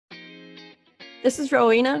This is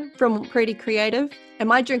Rowena from Pretty Creative, and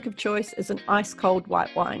my drink of choice is an ice-cold white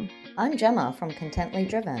wine. I'm Gemma from Contently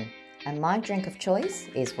Driven, and my drink of choice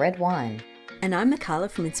is red wine. And I'm Mikala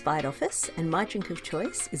from Inspired Office, and my drink of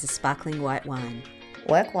choice is a sparkling white wine.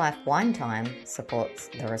 Work-Life Wine Time supports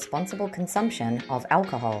the responsible consumption of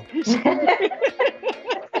alcohol.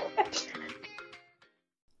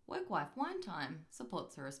 Work-Life Wine Time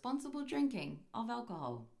supports the responsible drinking of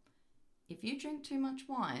alcohol. If you drink too much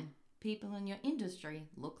wine, people in your industry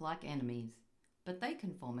look like enemies, but they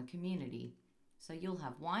can form a community. So you'll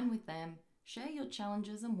have wine with them, share your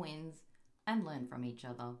challenges and wins, and learn from each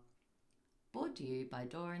other. Brought to you by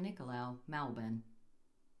Dora Nicolau, Melbourne.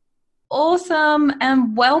 Awesome,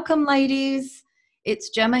 and welcome ladies. It's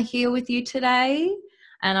Gemma here with you today,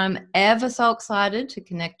 and I'm ever so excited to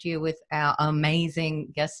connect you with our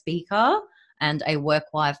amazing guest speaker and a work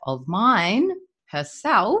wife of mine,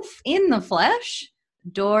 herself, in the flesh,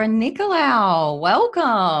 Dora Nicolau.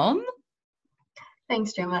 Welcome.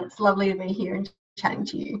 Thanks, Gemma. It's lovely to be here and chatting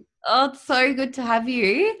to you. Oh, it's so good to have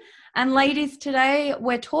you. And ladies, today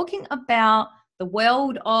we're talking about the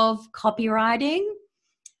world of copywriting,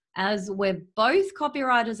 as we're both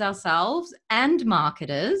copywriters ourselves and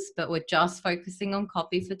marketers, but we're just focusing on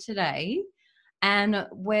copy for today. And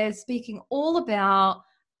we're speaking all about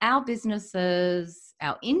our businesses,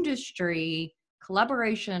 our industry,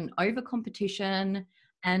 collaboration over competition,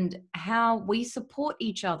 and how we support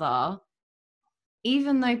each other,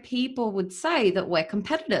 even though people would say that we're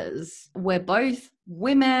competitors. We're both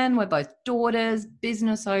women, we're both daughters,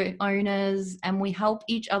 business owners, and we help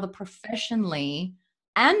each other professionally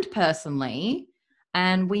and personally,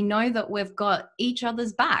 and we know that we've got each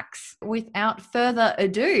other's backs. Without further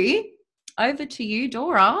ado, over to you,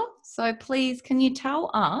 Dora. So please, can you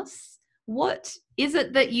tell us, what is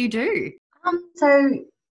it that you do?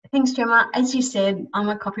 Thanks, Gemma. As you said, I'm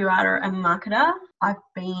a copywriter and marketer. I've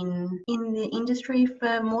been in the industry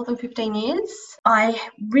for more than 15 years. I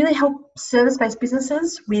really help service-based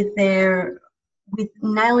businesses with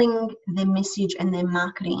nailing their message and their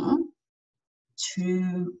marketing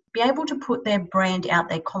to be able to put their brand out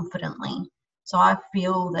there confidently. So I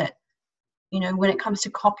feel that, when it comes to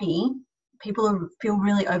copy, people feel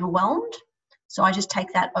really overwhelmed. So I just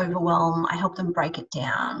take that overwhelm, I help them break it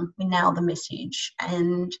down, we nail the message,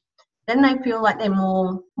 and then they feel like they're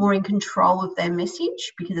more in control of their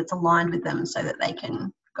message because it's aligned with them so that they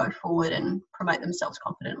can go forward and promote themselves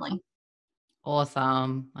confidently.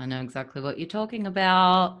 Awesome. I know exactly what you're talking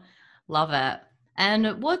about. Love it.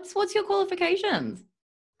 And what's your qualifications?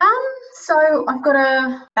 So I've got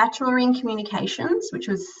a Bachelor in Communications, which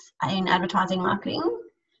was in advertising marketing.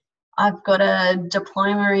 I've got a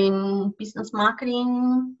diploma in business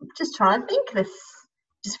marketing. Just trying to think. This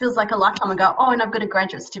just feels like a lifetime ago. Oh, and I've got a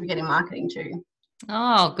graduate certificate in marketing too.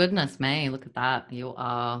 Oh, goodness me. Look at that. You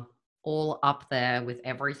are all up there with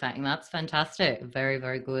everything. That's fantastic. Very,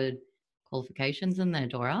 very good qualifications in there,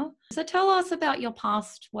 Dora. So tell us about your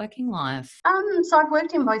past working life. So I've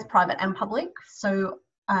worked in both private and public.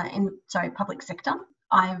 Public sector.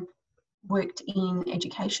 I've worked in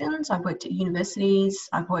education, so I've worked at universities,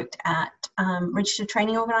 I've worked at registered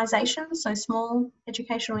training organisations, so small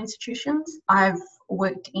educational institutions. I've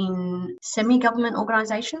worked in semi-government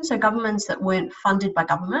organisations, so governments that weren't funded by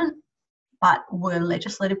government but were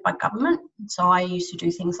legislated by government. So I used to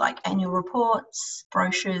do things like annual reports,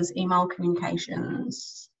 brochures, email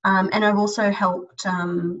communications, and I've also helped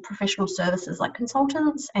professional services like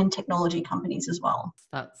consultants and technology companies as well.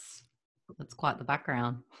 That's quite the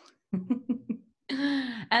background.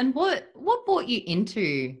 And what brought you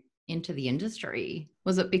into the industry?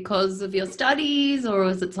 Was it because of your studies, or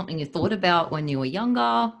was it something you thought about when you were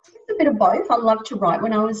younger? It's a bit of both. I loved to write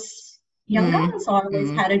when I was younger, so I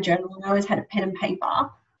always had a journal and I always had a pen and paper,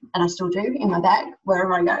 and I still do in my bag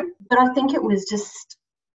wherever I go. But I think it was just,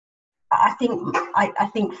 I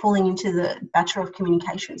think falling into the Bachelor of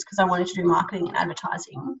Communications because I wanted to do marketing and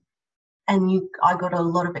advertising. And I got a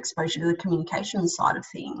lot of exposure to the communications side of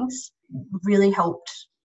things, really helped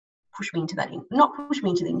push me into that, not push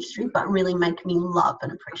me into the industry, but really make me love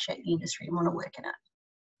and appreciate the industry and want to work in it.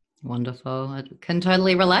 Wonderful. I can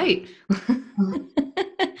totally relate.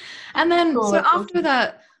 And then, so after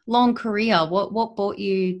that long career, what brought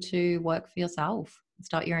you to work for yourself,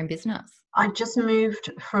 start your own business? I just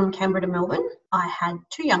moved from Canberra to Melbourne. I had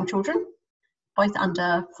 2 young children, both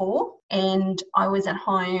under 4, and I was at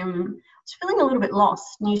home. I was feeling a little bit lost,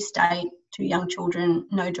 new state, 2 young children,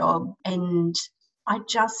 no job, and I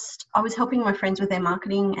was helping my friends with their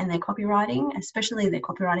marketing and their copywriting, especially their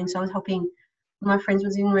copywriting. So I was helping, my friend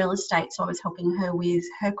was in real estate, so I was helping her with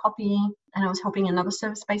her copy, and I was helping another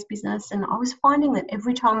service-based business, and I was finding that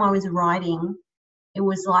every time I was writing it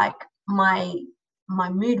was like my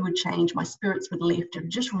mood would change, my spirits would lift, it would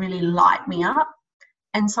just really light me up.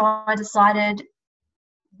 And so I decided,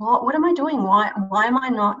 what am I doing? Why am I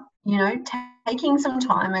not, taking some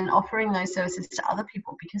time and offering those services to other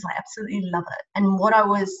people, because I absolutely love it. And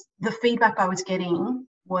the feedback I was getting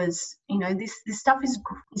was, this stuff is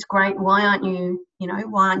great. Why aren't you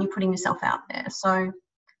putting yourself out there? So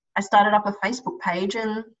I started up a Facebook page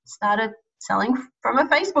and started selling from a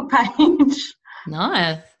Facebook page.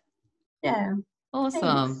 Nice. Yeah.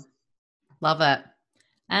 Awesome. Thanks. Love it.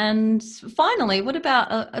 And finally, what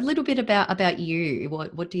about a little bit about you?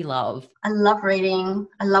 What do you love? I love reading.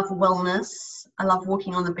 I love wellness. I love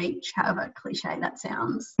walking on the beach, however cliche that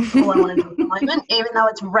sounds. That's all I want to do at the moment, even though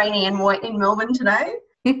it's rainy and wet in Melbourne today.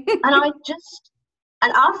 And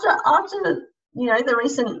after the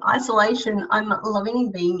recent isolation, I'm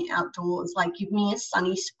loving being outdoors. Like, give me a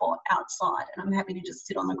sunny spot outside and I'm happy to just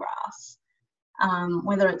sit on the grass.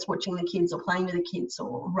 Whether it's watching the kids or playing with the kids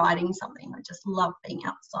or writing something. I just love being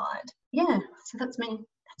outside. Yeah, so that's me.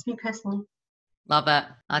 That's me personally. Love it.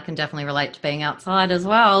 I can definitely relate to being outside as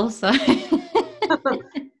well. So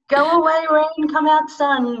go away, rain, come out,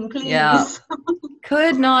 sun, please. Yeah.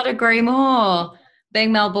 Could not agree more. Being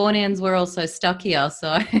Melbournians, we're also stuck here.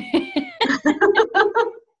 So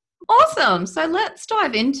awesome. So let's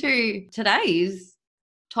dive into today's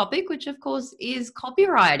topic, which of course is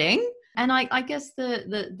copywriting. And I guess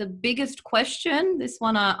the biggest question, this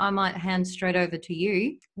one I might hand straight over to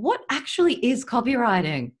you. What actually is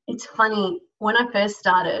copywriting? It's funny, when I first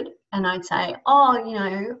started and I'd say,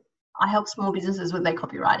 I help small businesses with their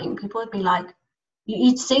copywriting, people would be like,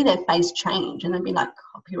 you'd see their face change and they'd be like,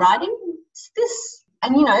 copywriting? It's this.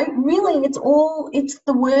 And, really it's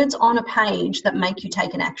the words on a page that make you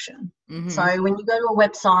take an action. Mm-hmm. So when you go to a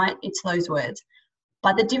website, it's those words.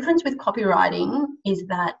 But the difference with copywriting is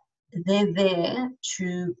that they're there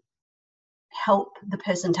to help the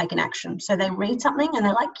person take an action. So they read something and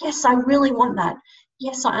they're like, yes, I really want that.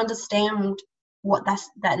 Yes, I understand what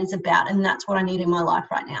that is about, and that's what I need in my life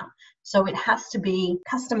right now. So it has to be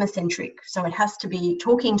customer centric. So it has to be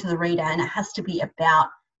talking to the reader, and it has to be about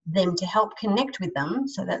them to help connect with them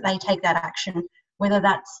so that they take that action, whether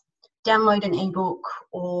that's download an ebook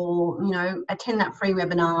or, attend that free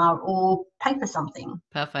webinar or pay for something.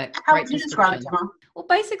 Perfect. How would you describe it, Gemma? Well,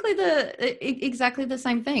 basically exactly the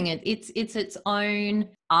same thing. It's its own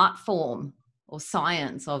art form or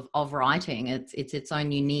science of writing. It's its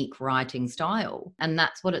own unique writing style. And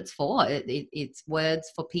that's what it's for. It's words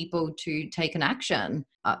for people to take an action.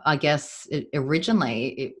 I guess originally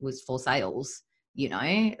it was for sales,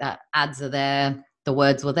 that ads are there. The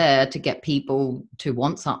words were there to get people to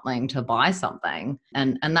want something, to buy something.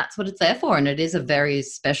 And that's what it's there for. And it is a very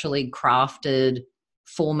specially crafted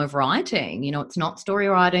form of writing. It's not story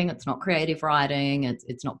writing. It's not creative writing.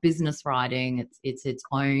 It's not business writing. It's its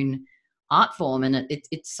own art form. And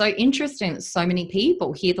it's so interesting that so many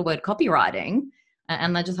people hear the word copywriting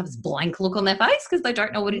and they just have this blank look on their face because they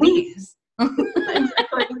don't know what it is.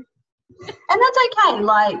 Exactly. And that's okay.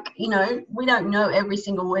 Like, we don't know every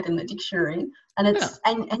single word in the dictionary. And it's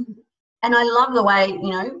and I love the way,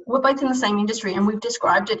 we're both in the same industry and we've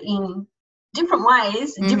described it in different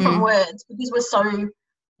ways, different words, because we're so,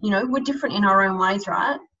 we're different in our own ways,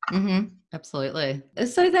 right? Mm-hmm. Absolutely.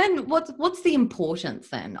 So then what's the importance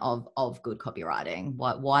then of good copywriting?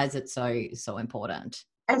 Why is it so important?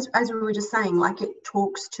 As we were just saying, like, it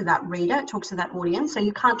talks to that reader, it talks to that audience. So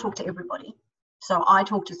you can't talk to everybody. So I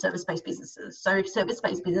talk to service-based businesses. So if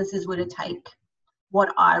service-based businesses were to take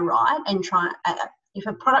what I write and if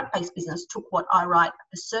a product-based business took what I write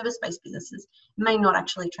for service-based businesses, it may not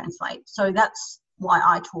actually translate. So that's why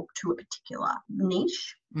I talk to a particular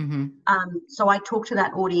niche. Mm-hmm. So I talk to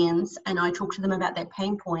that audience and I talk to them about their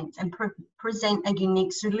pain points and present a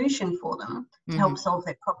unique solution for them to help solve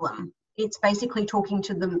their problem. It's basically talking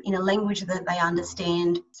to them in a language that they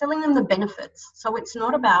understand, selling them the benefits. So it's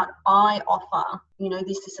not about I offer,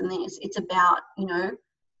 this and this. It's about,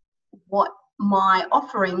 what my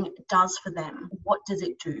offering does for them. What does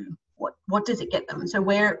it do? What does it get them? So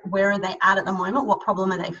where are they at the moment? What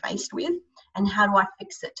problem are they faced with? And how do I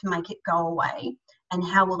fix it to make it go away? And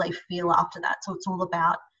how will they feel after that? So it's all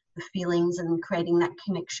about the feelings and creating that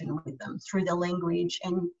connection with them through the language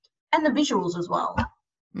and the visuals as well.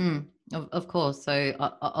 Of course. So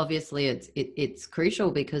obviously it's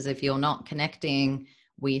crucial, because if you're not connecting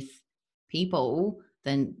with people,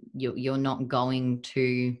 then you're not going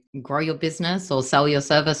to grow your business or sell your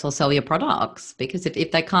service or sell your products, because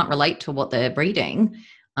if they can't relate to what they're reading,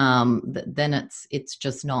 then it's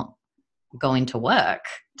just not going to work.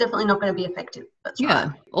 Definitely not going to be effective. That's Yeah.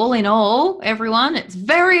 right. All in all, everyone, it's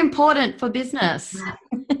very important for business.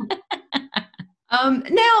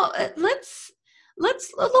 Now let's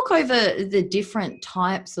look over the different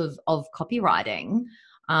types of copywriting,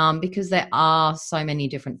 because there are so many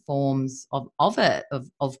different forms of it,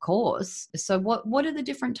 of course. So what are the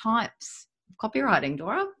different types of copywriting,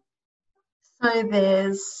 Dora? So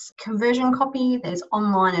there's conversion copy, there's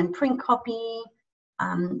online and print copy,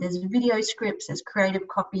 there's video scripts, there's creative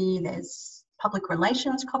copy, there's public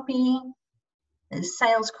relations copy, there's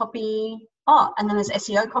sales copy. Oh, and then there's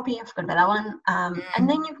SEO copy. I forgot about that one. And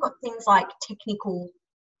then you've got things like technical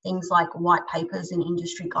things like white papers and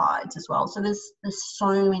industry guides as well. So there's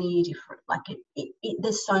so many different, like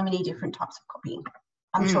there's so many different types of copy.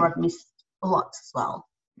 I'm sure I've missed lots as well.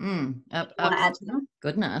 Want to add to them?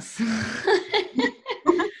 Goodness.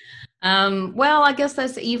 Well, I guess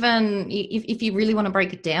there's even, if you really want to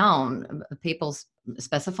break it down, people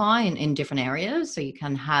specify in different areas. So you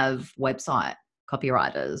can have website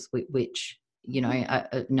copywriters, which,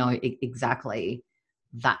 know exactly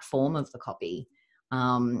that form of the copy.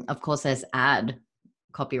 Of course, there's ad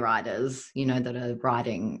copywriters, that are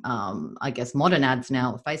writing, I guess, modern ads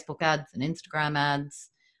now, Facebook ads and Instagram ads.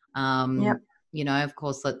 Yep. Of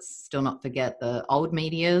course, let's still not forget the old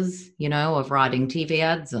medias, of writing TV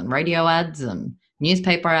ads and radio ads and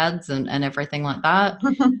newspaper ads and everything like that.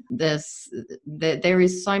 There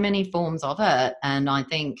is so many forms of it. And I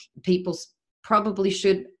think people probably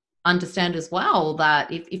should understand as well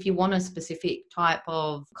that if you want a specific type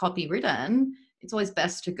of copy written, it's always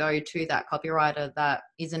best to go to that copywriter that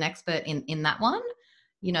is an expert in that one,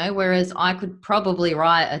 whereas I could probably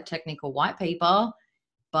write a technical white paper,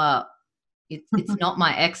 but it's not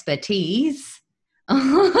my expertise,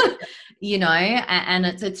 and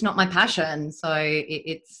it's not my passion. So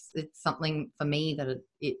it's something for me that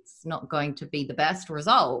it's not going to be the best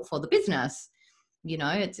result for the business.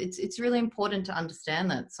 It's really important to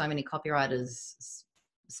understand that so many copywriters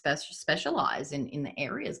specialize in the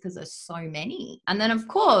areas because there's so many. And then, of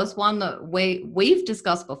course, one that we've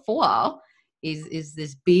discussed before is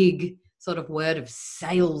this big sort of word of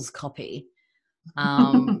sales copy.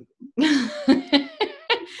 Good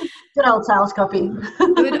old sales copy.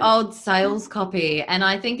 Good old sales copy. And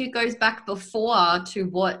I think it goes back before to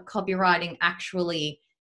what copywriting actually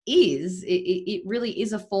is. It really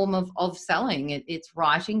is a form of selling. It's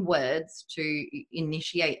writing words to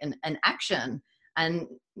initiate an action. And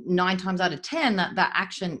 9 times out of 10, that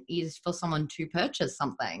action is for someone to purchase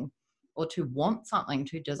something or to want something,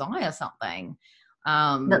 to desire something.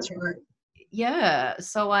 That's right. Yeah.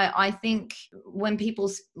 So I think when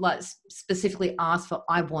people specifically ask for,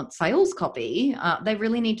 I want sales copy, they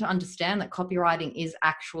really need to understand that copywriting is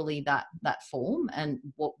actually that form, and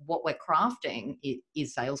what we're crafting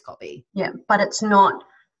is sales copy. Yeah, but it's not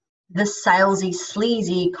the salesy,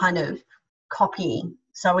 sleazy kind of copy.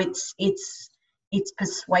 So it's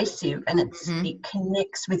persuasive and it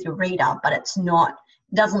connects with your reader, but it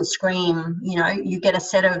doesn't scream, you get a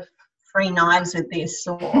set of free knives with this,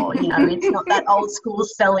 or it's not that old school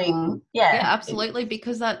selling. Yeah, absolutely,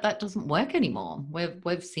 because that doesn't work anymore.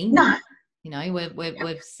 We've seen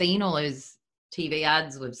we've seen all those TV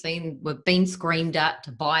ads. We've been screamed at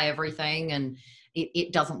to buy everything, and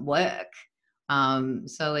it doesn't work.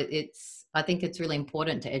 So I think it's really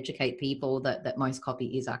important to educate people that most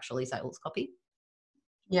copy is actually sales copy.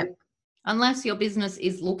 Yep. Unless your business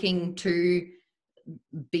is looking to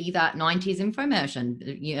be that 90s infomercial,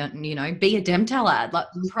 be a Demtel ad, like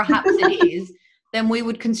perhaps it is, then we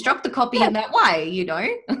would construct the copy in that way,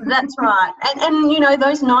 That's right. And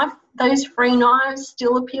those free knives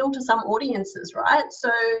still appeal to some audiences, right?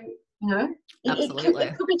 So,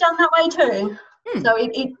 it could be done that way too. So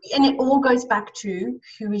it all goes back to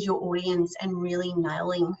who is your audience and really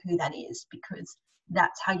nailing who that is, because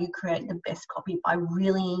that's how you create the best copy, by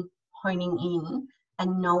really honing in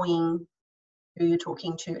and knowing who you're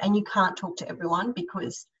talking to. And you can't talk to everyone,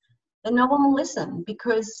 because then no one will listen,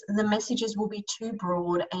 because the messages will be too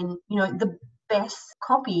broad. And the best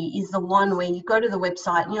copy is the one where you go to the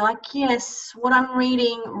website and you're like, yes, what I'm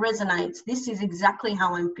reading resonates. This is exactly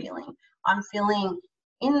how I'm feeling. I'm feeling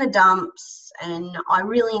in the dumps, and I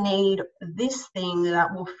really need this thing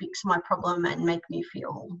that will fix my problem and make me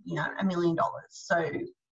feel $1 million. So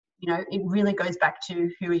it really goes back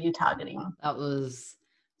to who are you targeting. That was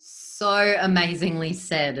so amazingly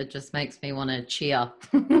said. It just makes me want to cheer.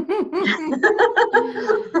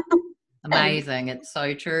 Amazing. It's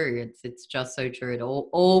so true. It's just so true. It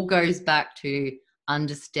all goes back to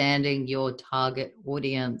understanding your target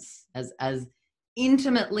audience as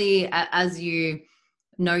intimately as you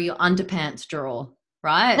know your underpants drawer,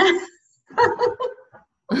 right?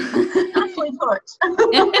 Nicely put.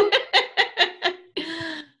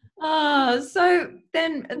 So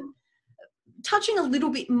then touching a little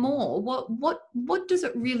bit more, what does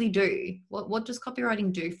it really do? What does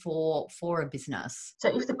copywriting do for a business?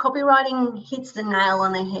 So if the copywriting hits the nail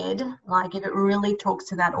on the head, like if it really talks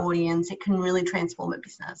to that audience, it can really transform a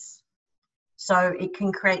business. So it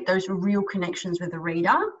can create those real connections with the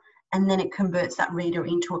reader, and then it converts that reader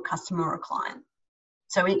into a customer or a client.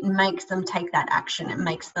 So it makes them take that action. It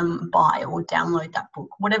makes them buy or download that book,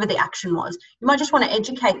 whatever the action was. You might just want to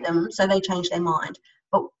educate them so they change their mind.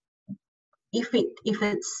 But if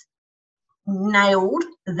it's nailed,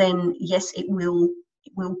 then yes, it will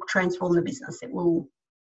transform the business.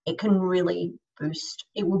 It can really boost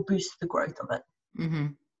the growth of it. Mm-hmm.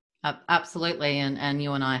 Absolutely. And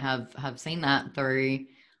you and I have seen that through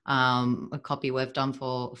a copy we've done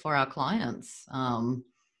for our clients.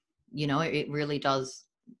 It really does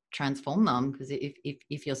transform them, because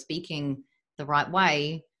if you're speaking the right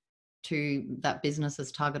way to that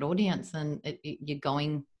business's target audience, then you're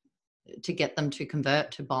going to get them to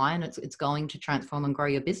convert, to buy, and it's going to transform and grow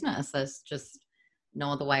your business. There's just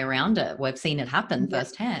no other way around it. We've seen it happen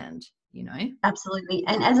firsthand, Absolutely.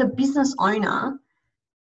 And as a business owner,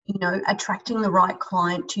 attracting the right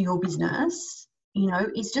client to your business,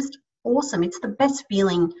 is just awesome. It's the best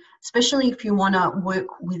feeling, especially if you want to work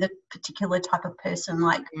with a particular type of person.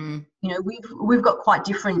 Like, we've got quite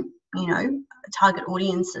different, target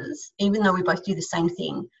audiences, even though we both do the same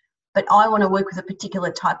thing. But I want to work with a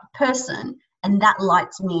particular type of person, and that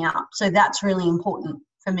lights me up. So that's really important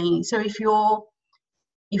for me. So if you're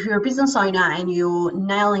a business owner and you're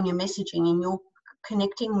nailing your messaging and you're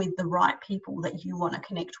connecting with the right people that you want to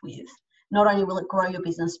connect with, not only will it grow your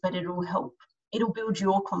business, but it'll build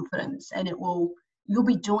your confidence, and you'll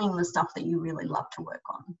be doing the stuff that you really love to work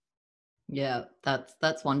on. Yeah,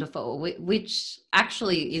 that's wonderful, which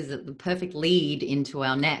actually is the perfect lead into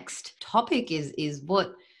our next topic is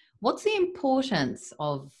what's the importance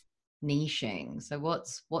of niching? So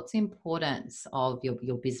what's the importance of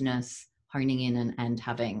your business honing in and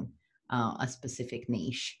having a specific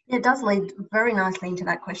niche? It does lead very nicely into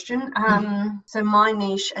that question. So my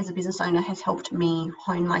niche as a business owner has helped me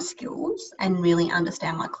hone my skills and really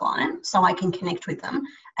understand my client, so I can connect with them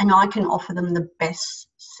and I can offer them the best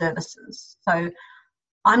services. So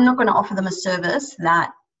I'm not going to offer them a service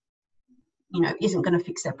that isn't going to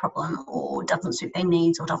fix their problem or doesn't suit their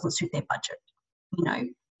needs or doesn't suit their budget.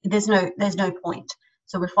 There's no point.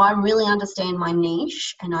 So if I really understand my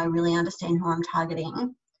niche and I really understand who I'm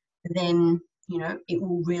targeting, then it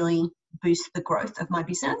will really boost the growth of my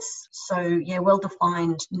business. So yeah,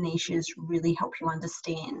 well-defined niches really help you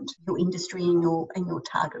understand your industry and your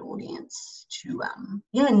target audience to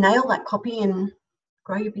nail that copy and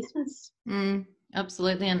grow your business.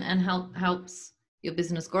 Absolutely, and helps your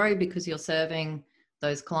business grow because you're serving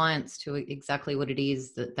those clients to exactly what it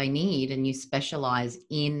is that they need, and you specialize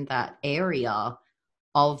in that area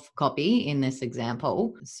of copy in this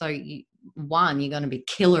example. So you're going to be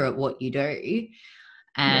killer at what you do,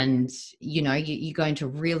 and you're going to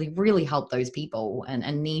really, really help those people,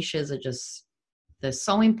 and niches are just, they're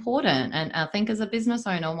so important. And I think as a business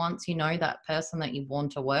owner, once you know that person that you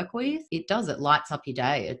want to work with, it lights up your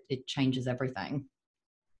day. It changes everything.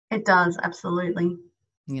 It does, absolutely.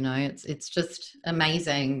 It's just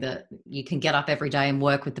amazing that you can get up every day and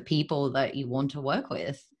work with the people that you want to work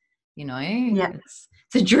with. Yeah.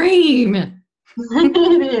 It's a dream.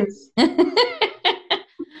 It is.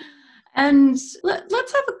 And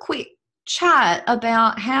let's have a quick chat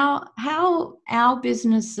about how our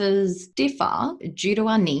businesses differ due to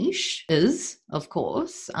our niches, of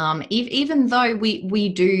course. Even though we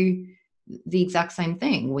do the exact same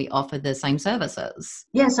thing, we offer the same services.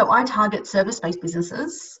 Yeah, so I target service-based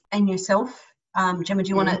businesses. And yourself, Gemma, do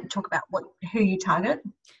you want to talk about who you target?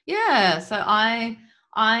 Yeah, so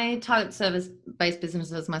I target service-based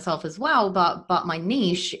businesses myself as well, but my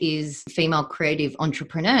niche is female creative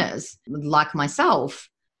entrepreneurs like myself.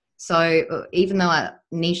 So even though our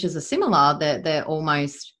niches are similar, they're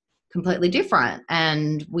almost completely different,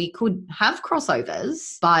 and we could have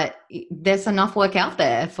crossovers, but there's enough work out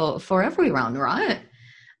there for everyone, right?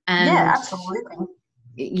 And yeah, absolutely.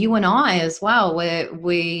 You and I as well,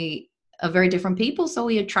 we are very different people, so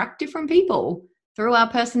we attract different people through our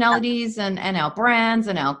personalities and our brands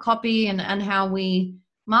and our copy and how we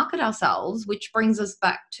market ourselves, which brings us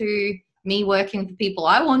back to me working with the people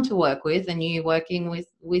I want to work with and you working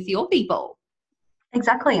with your people.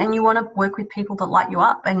 Exactly. And you want to work with people that light you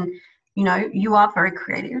up, and, you are very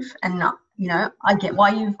creative, and, I get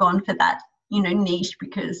why you've gone for that, niche,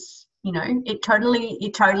 because, it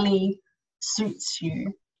totally suits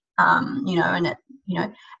you. you know, and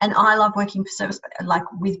and I love working for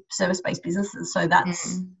with service-based businesses. So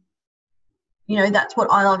that's, you know, that's what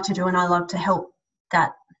I love to do, and I love to help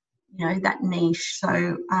that, you know, that niche.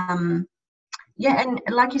 So, yeah, and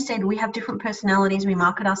like you said, we have different personalities. We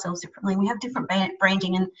market ourselves differently. We have different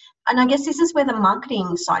branding, and I guess this is where the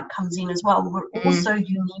marketing side comes in as well. We're all so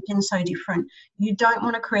unique and so different. You don't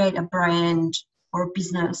want to create a brand or a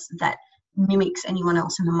business that mimics anyone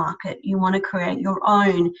else in the market. You want to create your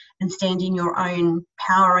own and stand in your own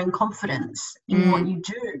power and confidence in what you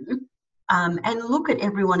do, and look at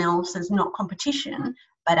everyone else as not competition,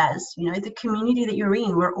 but as, you know, the community that you're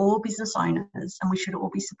in. We're all business owners, and we should all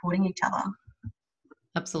be supporting each other.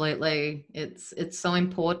 Absolutely. It's so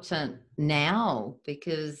important now,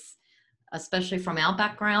 because especially from our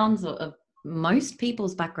backgrounds, or most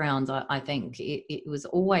people's backgrounds, I think it was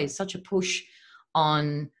always such a push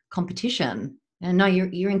on competition. And no,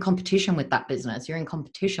 you're in competition with that business, you're in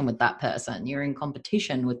competition with that person, you're in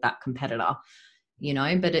competition with that competitor, you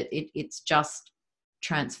know. But it's just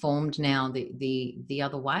transformed now the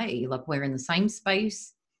other way. Like, we're in the same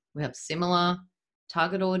space, we have similar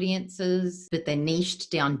target audiences, but they're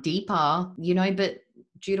niched down deeper, you know. But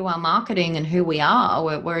due to our marketing and who we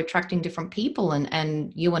are, we're attracting different people,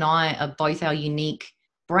 and you and I are both our unique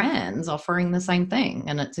brands offering the same thing.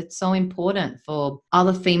 And it's so important for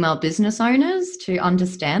other female business owners to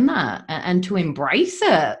understand that and to embrace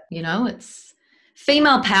it. You know, it's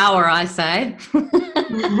female power, I say.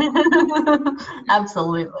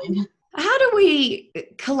 Absolutely. How do we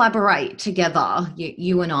collaborate together,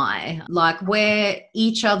 you and I? Like, we're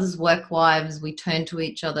each other's work wives. We turn to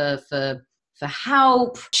each other for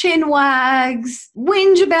help, chin wags,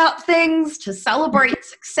 whinge about things, to celebrate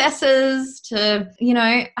successes, to, you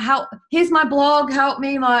know, here's my blog, help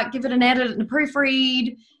me, like, give it an edit and a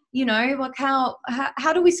proofread, you know. Like, how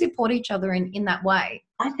do we support each other in that way?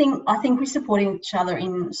 I think we support each other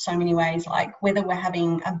in so many ways, like whether we're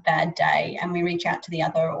having a bad day and we reach out to the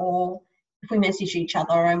other, or if we message each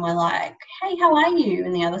other and we're like, hey, how are you?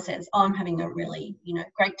 And the other says, oh, I'm having a really, you know,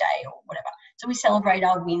 great day, or whatever. So we celebrate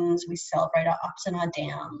our wins, we celebrate our ups and our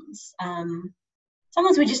downs.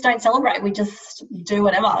 Sometimes we just don't celebrate, we just do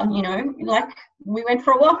whatever, you know, like we went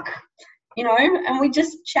for a walk, you know, and we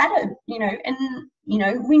just chatted, you know, and, you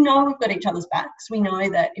know, we know we've got each other's backs. We know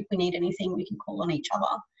that if we need anything, we can call on each other.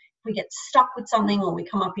 If we get stuck with something, or we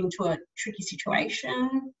come up into a tricky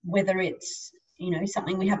situation, whether it's, you know,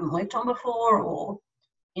 something we haven't worked on before, or,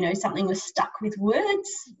 you know, something we're stuck with words,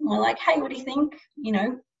 we're like, hey, what do you think? You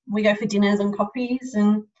know, we go for dinners and coffees,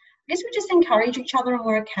 and I guess we just encourage each other, and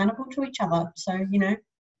we're accountable to each other. So, you know,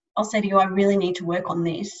 I'll say to you, I really need to work on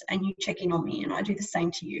this, and you check in on me, and I do the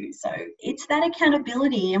same to you. So it's that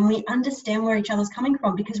accountability, and we understand where each other's coming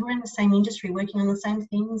from, because we're in the same industry, working on the same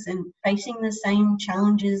things and facing the same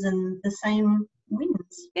challenges and the same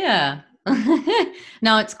wins. Yeah.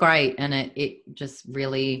 No, it's great. And it just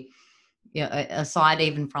really, you know, aside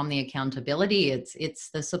even from the accountability, it's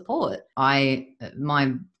the support. My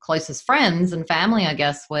closest friends and family, I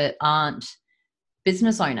guess, aren't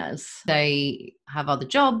business owners. They have other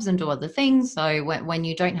jobs and do other things. So when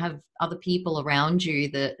you don't have other people around you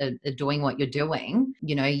that are doing what you're doing,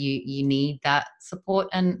 you know, you need that support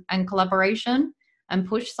and collaboration and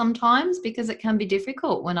push sometimes, because it can be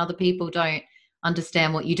difficult when other people don't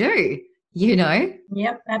understand what you do, you know?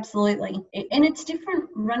 Yep, absolutely. And it's different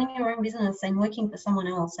running your own business and working for someone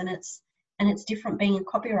else. And it's different being a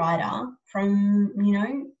copywriter from, you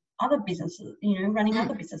know, other businesses, you know, running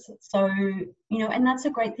other businesses. So, you know, and that's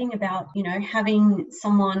a great thing about, you know, having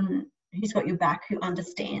someone who's got your back, who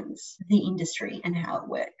understands the industry and how it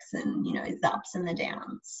works, and, you know, the ups and the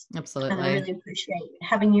downs. Absolutely. And I really appreciate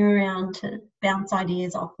having you around to bounce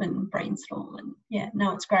ideas off and brainstorm. And yeah,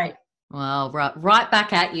 no, it's great. Well, right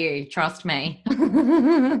back at you, trust me.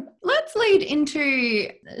 Let's lead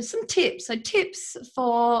into some tips. So tips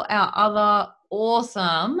for our other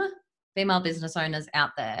awesome female business owners out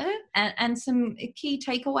there, and some key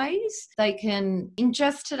takeaways they can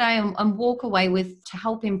ingest today and walk away with to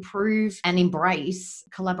help improve and embrace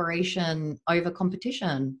collaboration over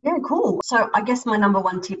competition. Yeah, cool. So I guess my number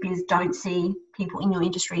one tip is, don't see people in your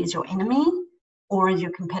industry as your enemy or as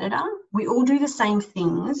your competitor. We all do the same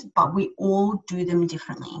things, but we all do them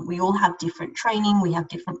differently. We all have different training, we have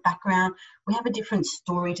different background, we have a different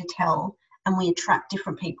story to tell, and we attract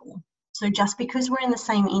different people. So just because we're in the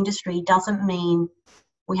same industry doesn't mean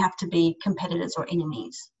we have to be competitors or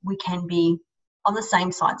enemies. We can be on the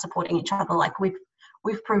same side supporting each other. Like we've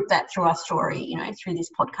proved that through our story, you know, through this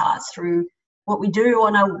podcast, through what we do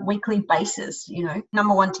on a weekly basis. You know,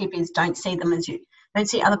 number one tip is, don't see them as Don't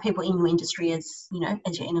see other people in your industry as, you know,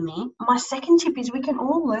 as your enemy. My second tip is we can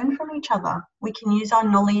all learn from each other. We can use our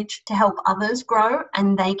knowledge to help others grow,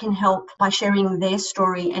 and they can help by sharing their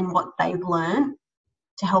story and what they've learned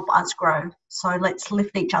to help us grow. So let's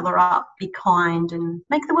lift each other up, be kind, and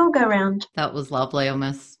make the world go round. That was lovely.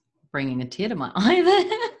 Almost bringing a tear to my eye there.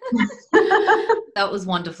 That was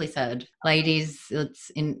wonderfully said. Ladies,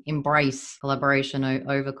 let's embrace collaboration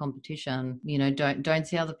over competition. You know, don't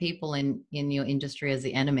see other people in your industry as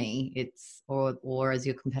the enemy. Or as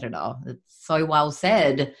your competitor. It's so well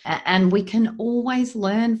said. And we can always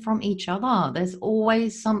learn from each other. There's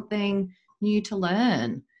always something new to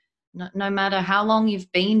learn. No matter how long you've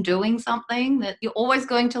been doing something, that you're always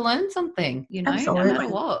going to learn something, you know, Absolutely. no matter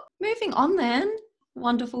what. Moving on then.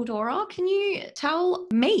 Wonderful, Dora. Can you tell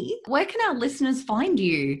me, where can our listeners find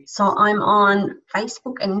you? So I'm on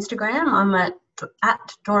Facebook and Instagram. I'm at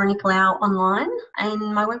Dora Nicolau online,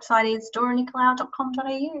 and my website is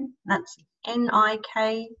doranicolau.com.au. That's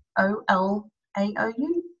NIKOLAOU,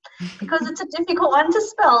 because it's a difficult one to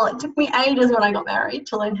spell. It took me ages when I got married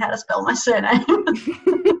to learn how to spell my surname.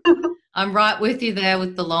 I'm right with you there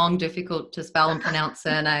with the long, difficult to spell and pronounce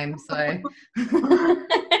surname. So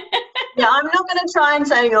yeah, I'm not going to try and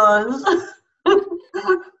say yours.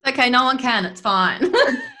 Okay, no one can. It's fine.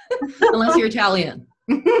 Unless you're Italian.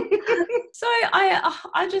 So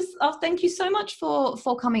I just thank you so much for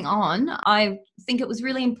coming on. I think it was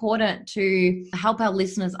really important to help our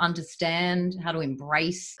listeners understand how to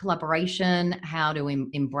embrace collaboration, how to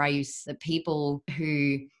embrace the people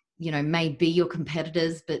who, you know, may be your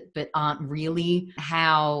competitors but aren't really,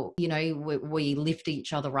 how, you know, we lift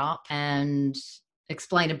each other up, and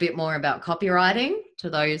explain a bit more about copywriting to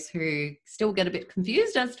those who still get a bit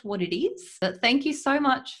confused as to what it is. But thank you so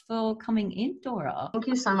much for coming in, Dora. Thank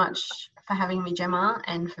you so much for having me, Gemma,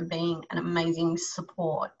 and for being an amazing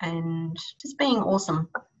support and just being awesome.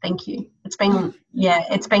 Thank you. It's been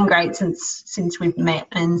great since we've met,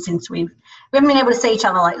 and since we haven't been able to see each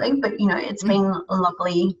other lately, but you know, it's been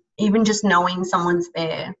lovely, even just knowing someone's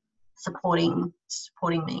there supporting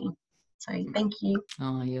me. So thank you.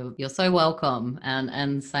 Oh, you're so welcome,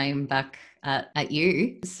 and same back at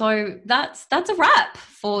you. So that's a wrap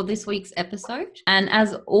for this week's episode. And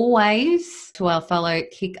as always, to our fellow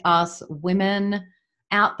kick-ass women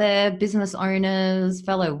out there, business owners,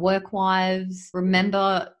 fellow work wives,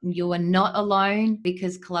 remember you are not alone,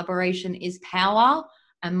 because collaboration is power,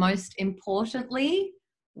 and most importantly,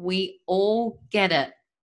 we all get it.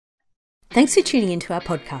 Thanks for tuning into our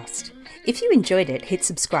podcast. If you enjoyed it, hit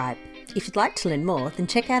subscribe. If you'd like to learn more, then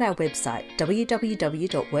check out our website,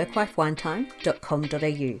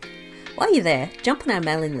 www.workwifewinetime.com.au. While you're there, jump on our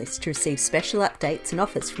mailing list to receive special updates and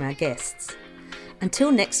offers from our guests.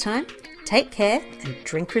 Until next time, take care and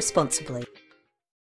drink responsibly.